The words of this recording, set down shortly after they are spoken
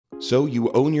So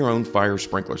you own your own fire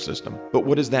sprinkler system. But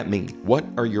what does that mean? What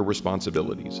are your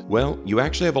responsibilities? Well, you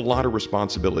actually have a lot of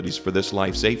responsibilities for this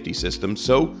life safety system,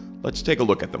 so let's take a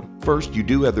look at them. First, you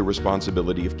do have the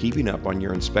responsibility of keeping up on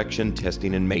your inspection,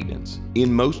 testing, and maintenance.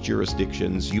 In most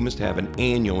jurisdictions, you must have an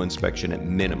annual inspection at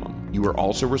minimum. You are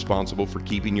also responsible for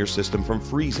keeping your system from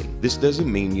freezing. This doesn't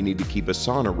mean you need to keep a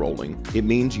sauna rolling. It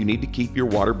means you need to keep your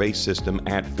water-based system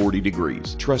at 40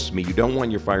 degrees. Trust me, you don't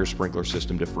want your fire sprinkler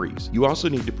system to freeze. You also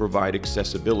need to provide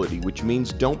accessibility, which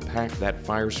means don't pack that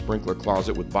fire sprinkler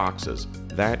closet with boxes.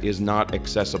 That is not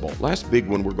accessible. Last big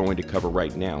one we're going to cover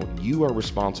right now, you are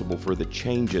responsible for the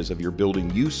changes of your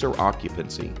building use or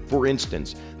occupancy. For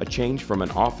instance, a change from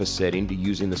an office setting to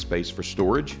using the space for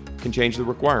storage can change the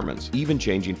requirements. Even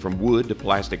changing from wood to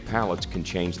plastic pallets can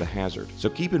change the hazard. So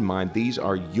keep in mind these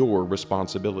are your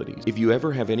responsibilities. If you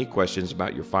ever have any questions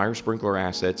about your fire sprinkler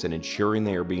assets and ensuring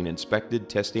they are being inspected,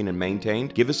 testing, and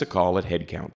maintained, give us a call at Headcount.